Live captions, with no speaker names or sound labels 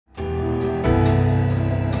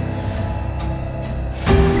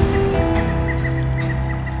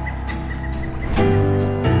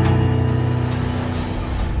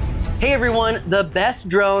everyone, the best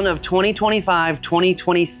drone of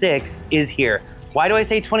 2025-2026 is here. Why do I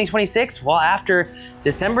say 2026? Well, after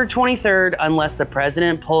December 23rd, unless the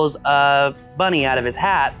president pulls a bunny out of his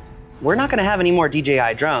hat, we're not gonna have any more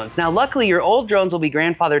DJI drones. Now, luckily your old drones will be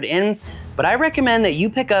grandfathered in, but I recommend that you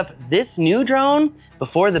pick up this new drone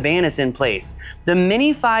before the ban is in place. The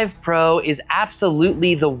Mini 5 Pro is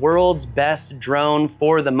absolutely the world's best drone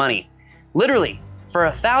for the money. Literally, for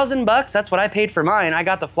 $1,000 bucks, that's what I paid for mine. I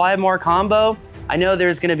got the Fly More combo. I know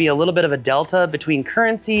there's gonna be a little bit of a delta between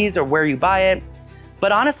currencies or where you buy it,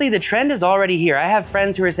 but honestly, the trend is already here. I have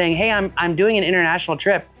friends who are saying, hey, I'm doing an international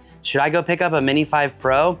trip. Should I go pick up a Mini 5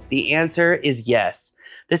 Pro? The answer is yes.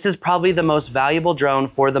 This is probably the most valuable drone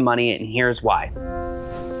for the money, and here's why.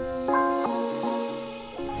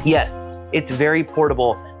 Yes, it's very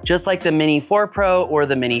portable, just like the Mini 4 Pro or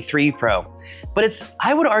the Mini 3 Pro. But it's,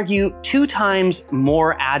 I would argue, 2 times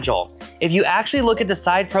more agile. If you actually look at the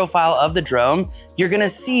side profile of the drone, you're gonna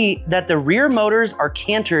see that the rear motors are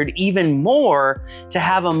cantered even more to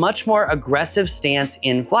have a much more aggressive stance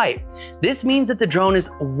in flight. This means that the drone is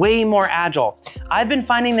way more agile. I've been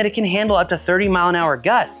finding that it can handle up to 30-mile-an-hour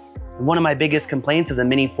gusts. One of my biggest complaints of the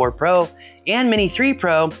Mini 4 Pro and Mini 3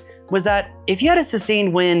 Pro was that if you had a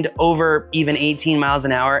sustained wind over even 18 miles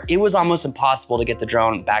an hour, it was almost impossible to get the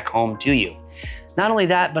drone back home to you. Not only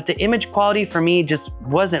that, but the image quality for me just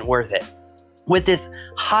wasn't worth it. With this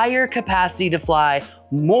higher capacity to fly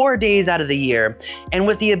more days out of the year, and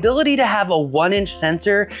with the ability to have a 1-inch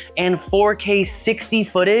sensor and 4K 60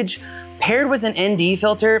 footage, paired with an ND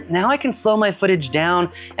filter, now I can slow my footage down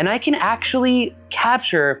and I can actually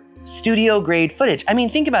capture studio grade footage. I mean,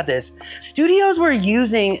 think about this. Studios were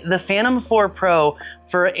using the Phantom 4 Pro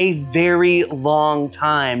for a very long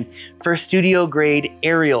time for studio grade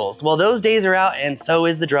aerials. Well, those days are out, and so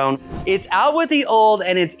is the drone. It's out with the old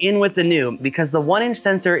and it's in with the new, because the 1-inch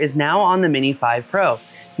sensor is now on the Mini 5 Pro,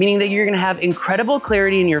 meaning that you're gonna have incredible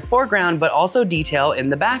clarity in your foreground, but also detail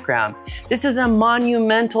in the background. This is a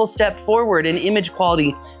monumental step forward in image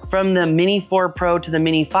quality from the Mini 4 Pro to the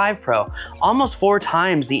Mini 5 Pro, almost 4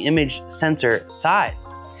 times the image sensor size.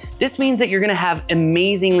 This means that you're gonna have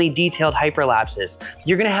amazingly detailed hyperlapses.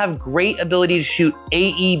 You're gonna have great ability to shoot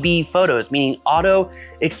AEB photos, meaning auto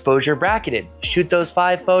exposure bracketed. Shoot those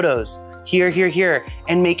 5 photos, here, here, here,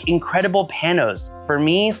 and make incredible panos. For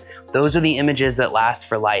me, those are the images that last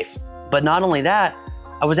for life. But not only that,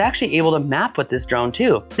 I was actually able to map with this drone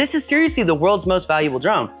too. This is seriously the world's most valuable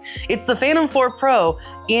drone. It's the Phantom 4 Pro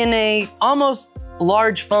in a almost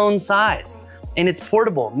large phone size. And it's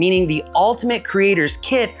portable, meaning the ultimate creator's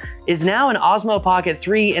kit is now an Osmo Pocket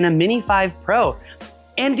 3 and a Mini 5 Pro.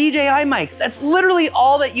 And DJI mics, that's literally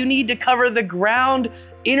all that you need to cover the ground,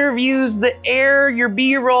 interviews, the air, your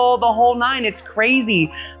B-roll, the whole 9. It's crazy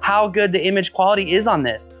how good the image quality is on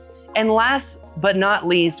this. And last but not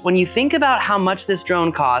least, when you think about how much this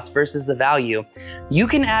drone costs versus the value, you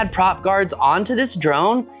can add prop guards onto this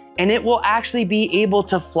drone and it will actually be able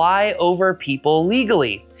to fly over people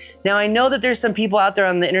legally. Now, I know that there's some people out there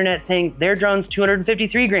on the internet saying their drone's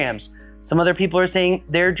 253 grams. Some other people are saying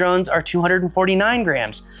their drones are 249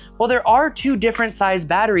 grams. Well, there are 2 different size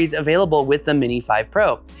batteries available with the Mini 5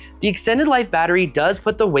 Pro. The extended life battery does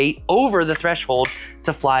put the weight over the threshold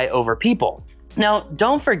to fly over people. Now,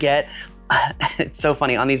 don't forget, it's so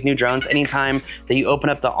funny, on these new drones, anytime that you open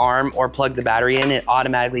up the arm or plug the battery in, it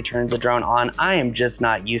automatically turns the drone on. I am just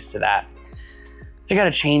not used to that. I gotta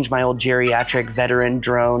change my old geriatric veteran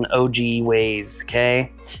drone OG ways, okay?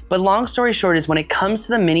 But long story short is when it comes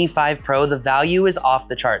to the Mini 5 Pro, the value is off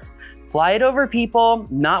the charts. Fly it over people,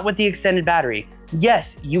 not with the extended battery.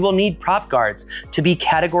 Yes, you will need prop guards to be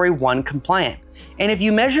Category 1 compliant. And if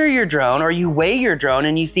you measure your drone or you weigh your drone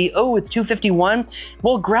and you see, oh, it's 251,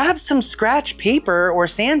 well, grab some scratch paper or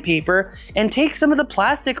sandpaper and take some of the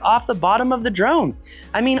plastic off the bottom of the drone.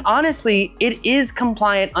 I mean, honestly, it is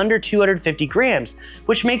compliant under 250 grams,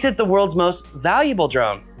 which makes it the world's most valuable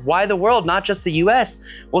drone. Why the world, not just the US?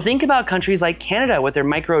 Well, think about countries like Canada with their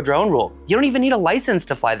micro drone rule. You don't even need a license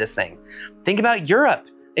to fly this thing. Think about Europe.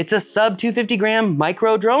 It's a sub 250 gram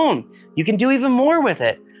micro drone. You can do even more with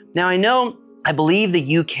it. Now, I believe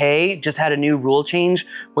the UK just had a new rule change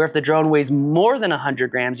where if the drone weighs more than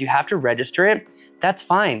 100 grams, you have to register it. That's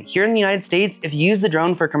fine. Here in the United States, if you use the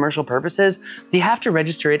drone for commercial purposes, you have to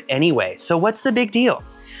register it anyway. So what's the big deal?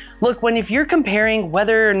 Look, if you're comparing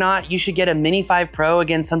whether or not you should get a Mini 5 Pro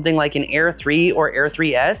against something like an Air 3 or Air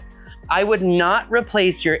 3S, I would not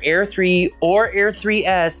replace your Air 3 or Air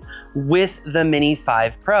 3S with the Mini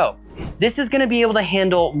 5 Pro. This is gonna be able to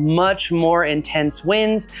handle much more intense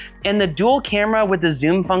winds, and the dual camera with the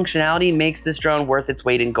zoom functionality makes this drone worth its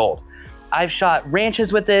weight in gold. I've shot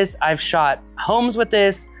ranches with this. I've shot homes with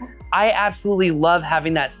this. I absolutely love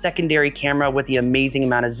having that secondary camera with the amazing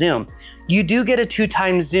amount of zoom. You do get a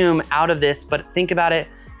 2x zoom out of this, but think about it,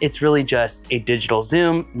 it's really just a digital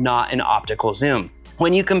zoom, not an optical zoom.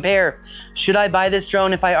 When you compare, should I buy this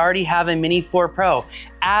drone if I already have a Mini 4 Pro?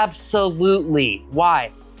 Absolutely.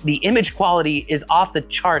 Why? The image quality is off the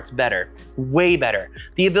charts better, way better.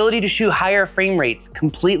 The ability to shoot higher frame rates,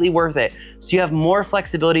 completely worth it. So you have more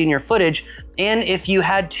flexibility in your footage. And if you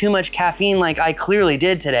had too much caffeine like I clearly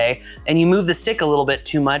did today, and you move the stick a little bit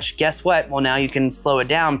too much, guess what? Well, now you can slow it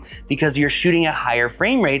down because you're shooting at higher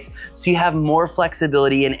frame rates. So you have more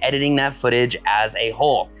flexibility in editing that footage as a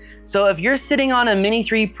whole. So if you're sitting on a Mini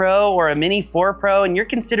 3 Pro or a Mini 4 Pro and you're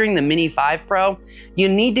considering the Mini 5 Pro, you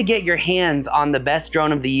need to get your hands on the best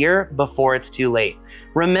drone of the year before it's too late.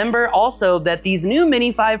 Remember also that these new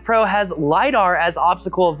Mini 5 Pro has LiDAR as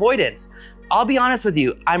obstacle avoidance. I'll be honest with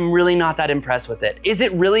you, I'm really not that impressed with it. Is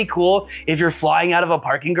it really cool if you're flying out of a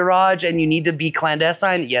parking garage and you need to be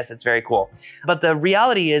clandestine? Yes, it's very cool. But the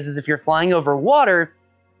reality is if you're flying over water,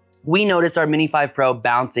 we noticed our Mini 5 Pro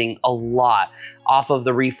bouncing a lot off of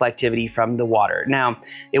the reflectivity from the water. Now,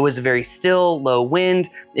 it was very still, low wind.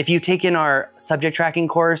 If you've taken our subject tracking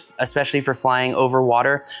course, especially for flying over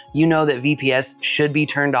water, you know that VPS should be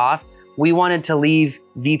turned off. We wanted to leave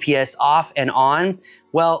VPS off and on.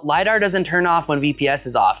 Well, LiDAR doesn't turn off when VPS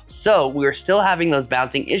is off. So we were still having those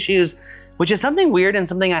bouncing issues, which is something weird and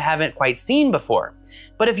something I haven't quite seen before.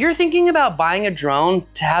 But if you're thinking about buying a drone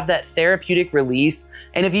to have that therapeutic release,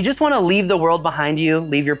 and if you just want to leave the world behind you,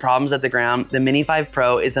 leave your problems at the ground, the Mini 5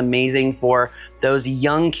 Pro is amazing for those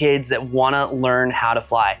young kids that want to learn how to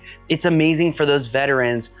fly. It's amazing for those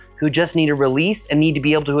veterans who just need a release and need to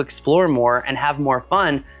be able to explore more and have more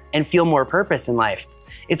fun and feel more purpose in life.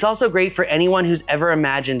 It's also great for anyone who's ever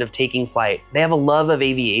imagined of taking flight. They have a love of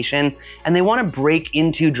aviation and they want to break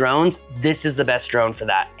into drones. This is the best drone for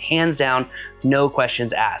that. Hands down, no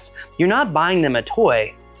questions asked. You're not buying them a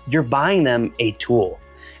toy, you're buying them a tool.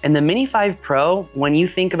 And the Mini 5 Pro, when you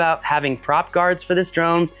think about having prop guards for this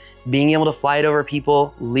drone, being able to fly it over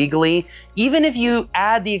people legally, even if you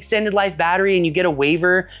add the extended life battery and you get a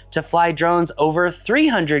waiver to fly drones over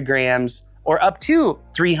 300 grams or up to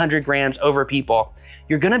 300 grams over people,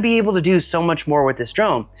 you're gonna be able to do so much more with this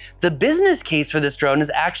drone. The business case for this drone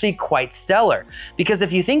is actually quite stellar, because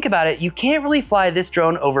if you think about it, you can't really fly this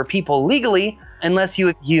drone over people legally unless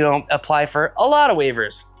you apply for a lot of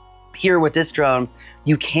waivers. Here with this drone,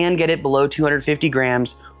 you can get it below 250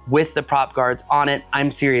 grams with the prop guards on it.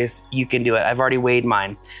 I'm serious, you can do it. I've already weighed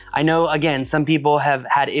mine. I know, again, some people have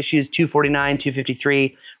had issues 249,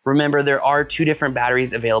 253. Remember, there are 2 different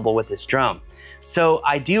batteries available with this drone. So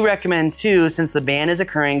I do recommend too, since the ban is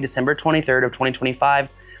occurring December 23rd of 2025,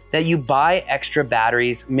 that you buy extra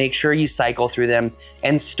batteries, make sure you cycle through them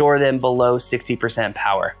and store them below 60%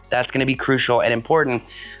 power. That's gonna be crucial and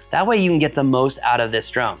important. That way you can get the most out of this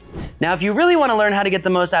drone. Now, if you really wanna learn how to get the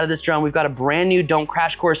most out of this drone, we've got a brand new Don't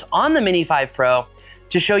Crash course on the Mini 5 Pro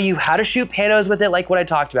to show you how to shoot panos with it like what I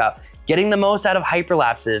talked about, getting the most out of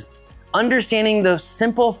hyperlapses, understanding the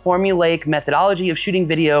simple formulaic methodology of shooting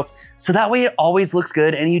video so that way it always looks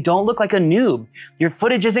good and you don't look like a noob. Your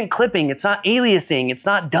footage isn't clipping, it's not aliasing, it's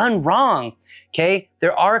not done wrong, okay?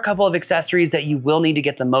 There are a couple of accessories that you will need to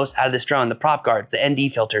get the most out of this drone, the prop guards, the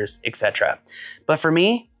ND filters, etc. But for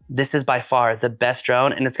me, this is by far the best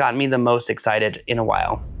drone and it's gotten me the most excited in a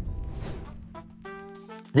while.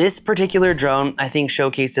 This particular drone, I think,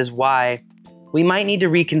 showcases why we might need to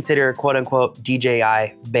reconsider a quote unquote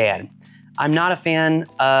DJI ban. I'm not a fan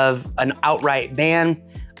of an outright ban.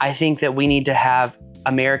 I think that we need to have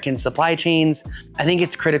American supply chains. I think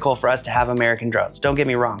it's critical for us to have American drones, don't get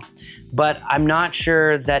me wrong. But I'm not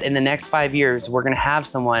sure that in the next 5 years, we're gonna have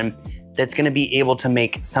someone that's gonna be able to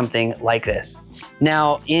make something like this.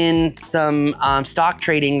 Now, in some stock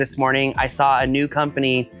trading this morning, I saw a new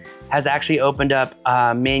company has actually opened up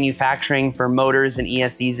manufacturing for motors and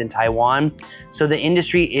ESCs in Taiwan. So the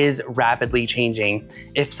industry is rapidly changing.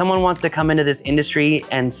 If someone wants to come into this industry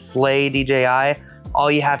and slay DJI, all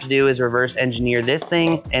you have to do is reverse engineer this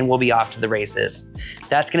thing and we'll be off to the races.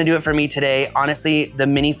 That's gonna do it for me today. Honestly, the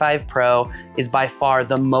Mini 5 Pro is by far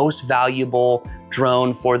the most valuable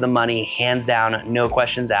drone for the money, hands down, no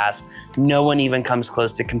questions asked. No one even comes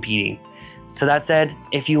close to competing. So that said,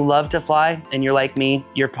 if you love to fly and you're like me,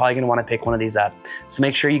 you're probably gonna wanna pick one of these up. So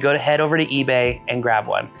make sure you head over to eBay and grab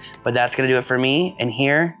one. But that's gonna do it for me and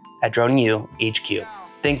here at Drone U HQ.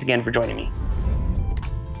 Thanks again for joining me.